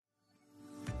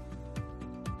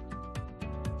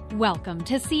Welcome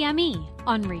to CME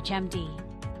on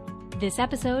ReachMD. This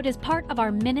episode is part of our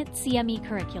Minute CME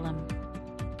curriculum.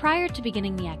 Prior to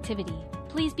beginning the activity,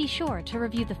 please be sure to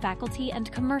review the faculty and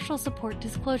commercial support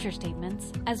disclosure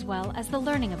statements as well as the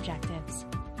learning objectives.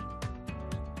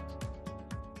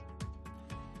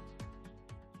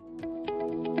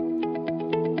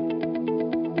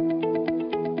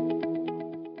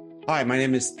 Hi, my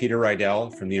name is Peter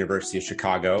Rydell from the University of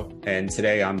Chicago, and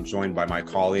today I'm joined by my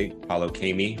colleague, Paulo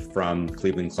Caimi from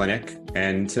Cleveland Clinic.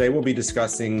 And today we'll be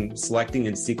discussing selecting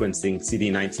and sequencing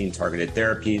CD19 targeted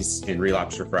therapies in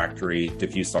relapsed refractory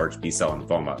diffuse large B-cell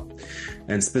lymphoma.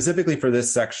 And specifically for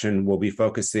this section, we'll be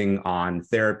focusing on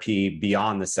therapy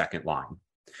beyond the second line.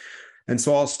 And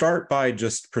so I'll start by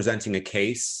just presenting a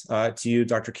case to you,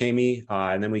 Dr. Caimi,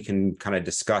 and then we can kind of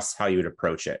discuss how you would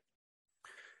approach it.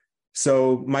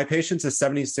 So my patient's a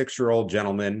 76-year-old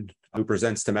gentleman who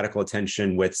presents to medical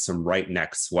attention with some right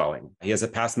neck swelling. He has a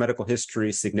past medical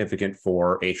history significant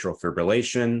for atrial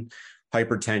fibrillation,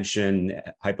 hypertension,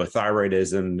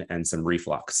 hypothyroidism, and some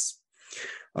reflux.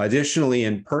 Additionally,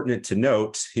 and pertinent to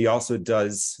note, he also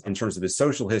does, in terms of his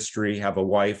social history, have a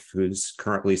wife who's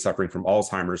currently suffering from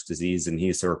Alzheimer's disease, and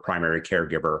he's her primary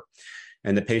caregiver.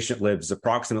 And the patient lives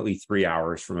approximately 3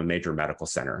 hours from a major medical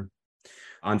center.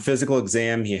 On physical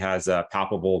exam, he has a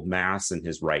palpable mass in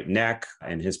his right neck,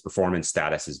 and his performance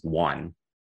status is 1.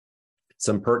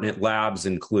 Some pertinent labs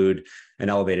include an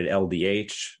elevated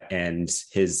LDH, and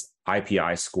his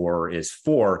IPI score is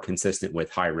 4, consistent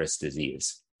with high-risk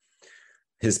disease.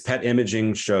 His PET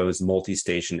imaging shows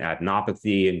multi-station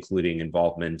adenopathy, including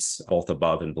involvement both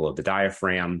above and below the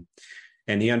diaphragm.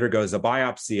 And he undergoes a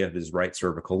biopsy of his right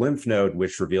cervical lymph node,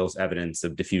 which reveals evidence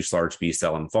of diffuse large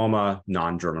B-cell lymphoma,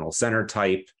 non-germinal center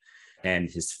type, and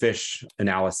his FISH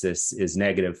analysis is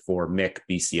negative for MYC,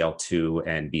 BCL2,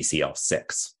 and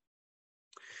BCL6.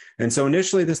 And so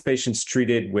initially, this patient's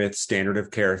treated with standard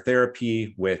of care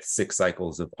therapy with 6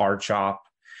 cycles of R-CHOP,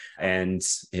 and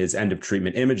his end of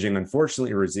treatment imaging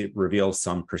unfortunately reveals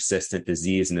some persistent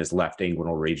disease in his left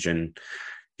inguinal region.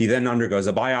 He then undergoes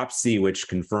a biopsy, which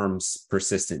confirms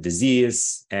persistent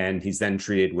disease, and he's then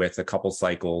treated with a couple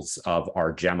cycles of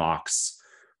R-GemOx,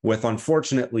 with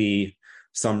unfortunately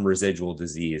some residual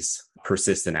disease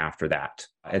persistent after that.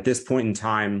 At this point in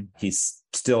time, he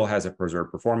still has a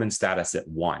preserved performance status at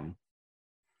 1.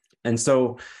 And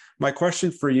so my question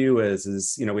for you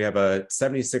is, we have a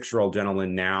 76-year-old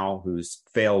gentleman now who's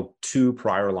failed 2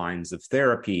 prior lines of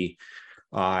therapy.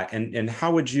 And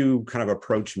how would you kind of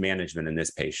approach management in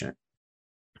this patient?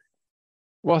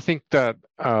 Well, I think that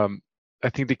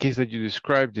the case that you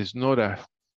described is not a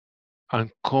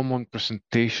uncommon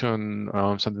presentation,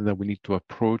 something that we need to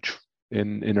approach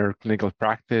in our clinical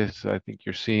practice. I think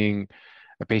you're seeing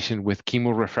a patient with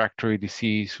chemorefractory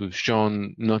disease who's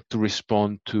shown not to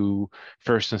respond to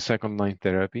first and second line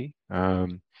therapy.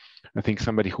 I think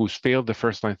somebody who's failed the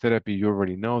first line therapy, you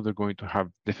already know they're going to have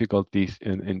difficulties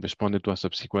in responding to a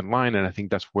subsequent line. And I think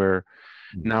that's where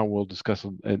now we'll discuss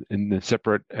in a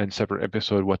separate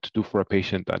episode what to do for a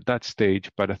patient at that stage.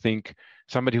 But I think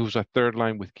somebody who's a third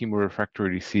line with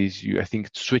chemorefractory disease, I think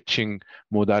switching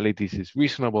modalities is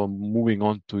reasonable. Moving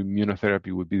on to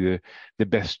immunotherapy would be the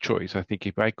best choice. I think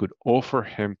if I could offer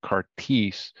him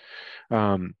CAR-Ts,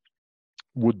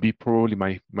 would be probably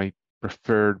my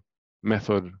preferred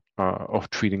method of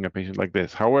treating a patient like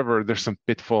this. However, there's some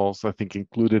pitfalls, I think,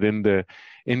 included in the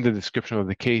description of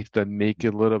the case that make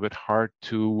it a little bit hard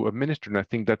to administer. And I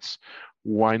think that's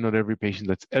why not every patient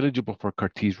that's eligible for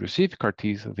CAR-Ts receive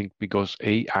CAR-Ts. I think because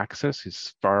A, access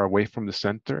is far away from the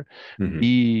center,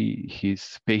 B,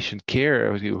 his patient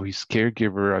care, or his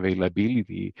caregiver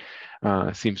availability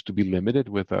seems to be limited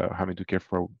with having to care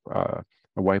for a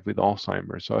wife with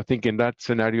Alzheimer's. So I think in that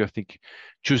scenario, I think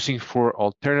choosing for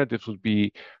alternatives would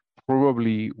be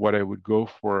probably what I would go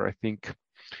for. I think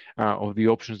of the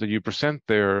options that you present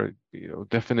there,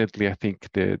 definitely I think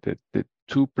the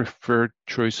 2 preferred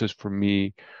choices for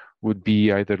me would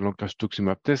be either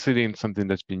loncastuximab tesirine, something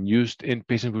that's been used in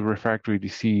patients with refractory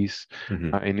disease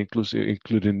and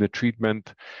including the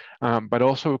treatment, but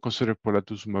also consider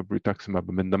polatuzumab, rituximab,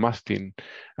 and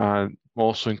bendamustine,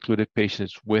 also included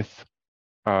patients with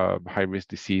high-risk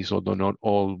disease, although not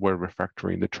all were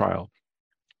refractory in the trial.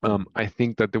 I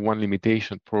think that the one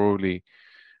limitation probably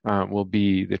will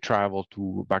be the travel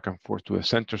back and forth to a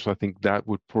center. So I think that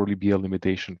would probably be a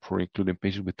limitation for including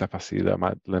patients with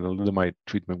tafasitamab, lenalidomide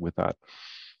treatment with that.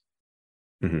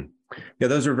 Yeah,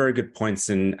 those are very good points.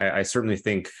 And I certainly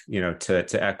think,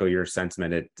 to echo your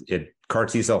sentiment, CAR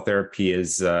T-cell therapy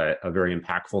is a very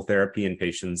impactful therapy in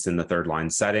patients in the third line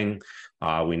setting.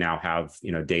 We now have,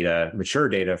 mature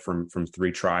data from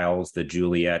 3 trials, the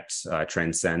Juliet,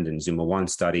 Transcend, and Zuma-1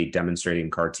 study demonstrating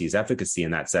CAR T's efficacy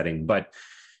in that setting. But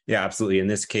yeah, absolutely. In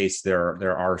this case,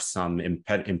 there are some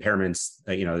impairments,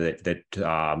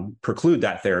 that preclude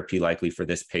that therapy likely for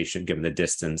this patient, given the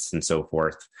distance and so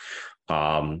forth.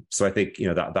 So I think,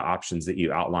 the options that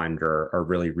you outlined are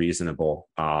really reasonable.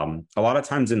 A lot of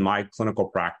times in my clinical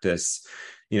practice,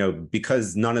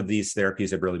 because none of these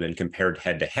therapies have really been compared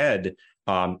head to head,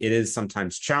 it is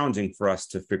sometimes challenging for us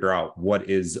to figure out what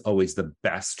is always the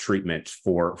best treatment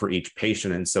for each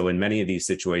patient. And so in many of these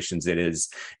situations, it is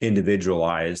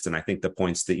individualized. And I think the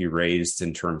points that you raised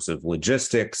in terms of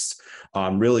logistics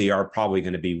really are probably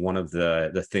going to be one of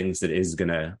the things that is going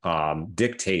to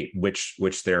dictate which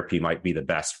therapy might be the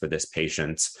best for this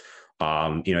patient.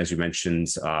 As you mentioned,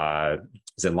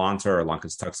 Zynlonta or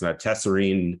loncastuximab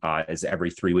tesirine is every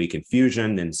 3-week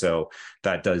infusion. And so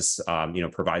that does,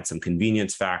 provide some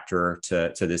convenience factor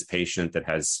to this patient that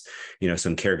has,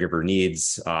 some caregiver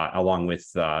needs, along with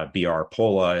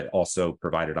BR-POLA, also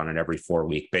provided on an every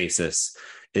 4-week basis,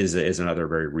 is another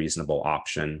very reasonable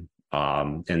option.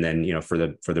 And then, for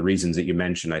the reasons that you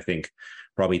mentioned, I think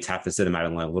probably tafasitamab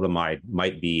and lenalidomide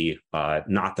might be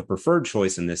not the preferred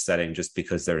choice in this setting, just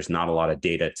because there's not a lot of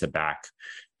data to back,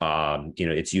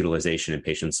 its utilization in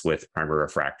patients with primary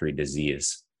refractory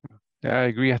disease. Yeah, I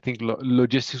agree. I think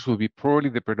logistics will be probably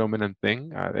the predominant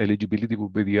thing. Eligibility will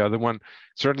be the other one.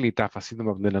 Certainly,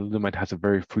 tafasitamab and lenalidomide has a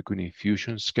very frequent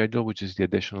infusion schedule, which is the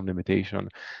additional limitation.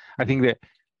 I think that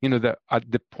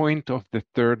at the point of the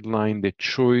third line, the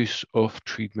choice of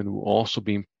treatment will also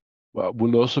be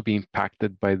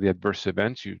impacted by the adverse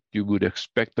events. You would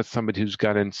expect that somebody who's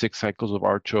gotten 6 cycles of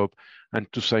R-CHOP and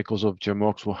 2 cycles of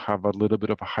GEMOX will have a little bit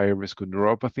of a higher risk of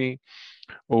neuropathy,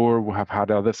 or will have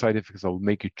had other side effects that will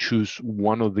make you choose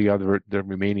one of the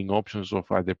remaining options of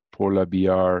either POLA,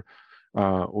 BR,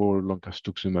 or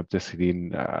loncastuximab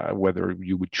tesirine, whether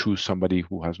you would choose somebody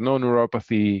who has no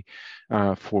neuropathy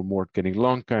for more getting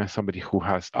lonca, somebody who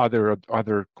has other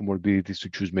comorbidities to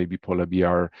choose maybe POLA,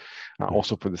 BR,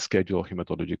 also for the schedule of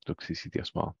hematologic toxicity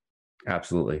as well.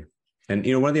 Absolutely. And,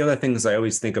 one of the other things I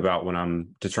always think about when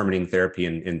I'm determining therapy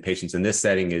in patients in this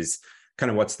setting is kind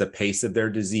of what's the pace of their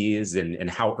disease and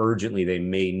how urgently they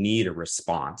may need a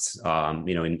response.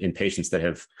 In patients that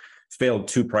have failed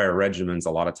 2 prior regimens, a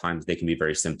lot of times they can be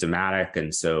very symptomatic.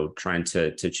 And so trying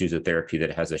to choose a therapy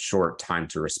that has a short time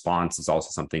to response is also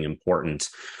something important.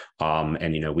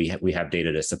 And, we have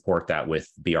data to support that with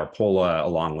BR-POLA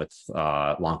along with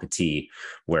lonca-T,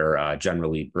 where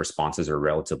generally responses are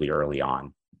relatively early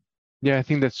on. Yeah, I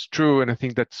think that's true. And I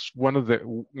think that's one of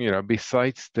the,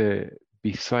 besides the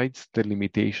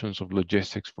limitations of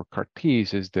logistics for CAR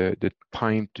Ts, is the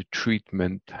time to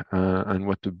treatment and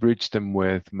what to bridge them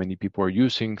with. Many people are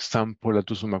using some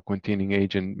polatuzumab containing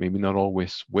agent, maybe not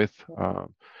always with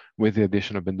the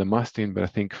addition of bendamustine, but I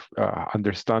think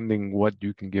understanding what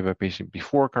you can give a patient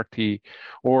before CAR T,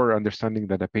 or understanding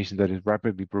that a patient that is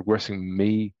rapidly progressing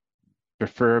may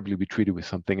preferably be treated with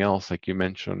something else, like you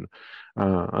mentioned,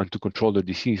 and to control the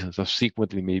disease, and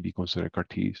subsequently maybe consider CAR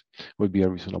Ts would be a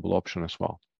reasonable option as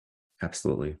well.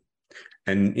 Absolutely.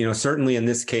 And, certainly in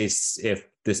this case, if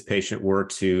this patient were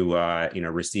to,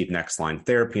 receive next line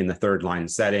therapy in the third line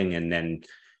setting and then,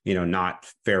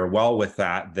 not fare well with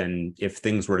that, then if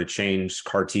things were to change,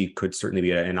 CAR T could certainly be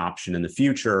an option in the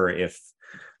future. If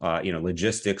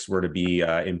logistics were to be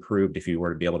improved, if you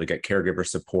were to be able to get caregiver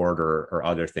support or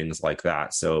other things like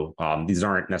that. So these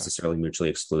aren't necessarily mutually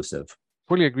exclusive.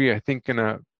 Fully agree. I think in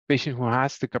a patient who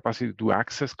has the capacity to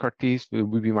access CAR Ts, it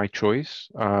would be my choice.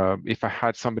 If I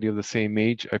had somebody of the same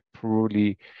age, I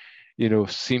probably,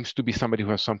 seems to be somebody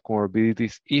who has some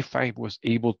comorbidities. If I was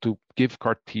able to give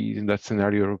CAR Ts in that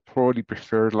scenario, I would probably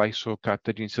prefer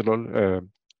lisocabtagene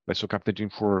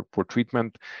for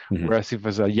treatment. Mm-hmm. Whereas if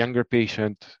as a younger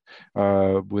patient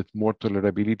with more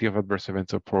tolerability of adverse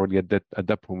events, I'll probably at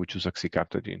that point we choose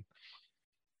axicabtagene.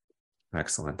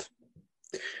 Excellent.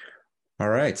 All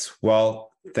right.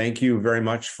 Well, thank you very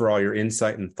much for all your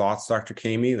insight and thoughts, Dr.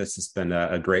 Kamey. This has been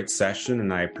a great session,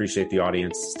 and I appreciate the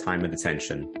audience's time and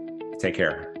attention. Take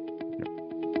care.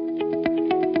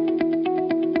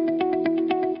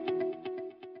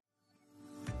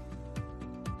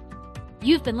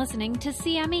 You've been listening to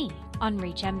CME on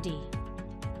ReachMD.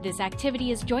 This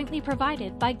activity is jointly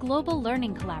provided by Global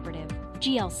Learning Collaborative,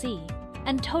 GLC,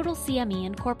 and Total CME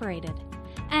Incorporated,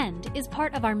 and is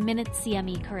part of our Minute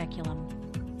CME curriculum.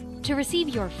 To receive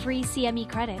your free CME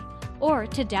credit or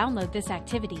to download this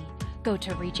activity, go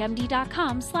to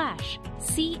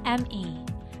reachmd.com/CME.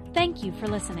 Thank you for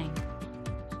listening.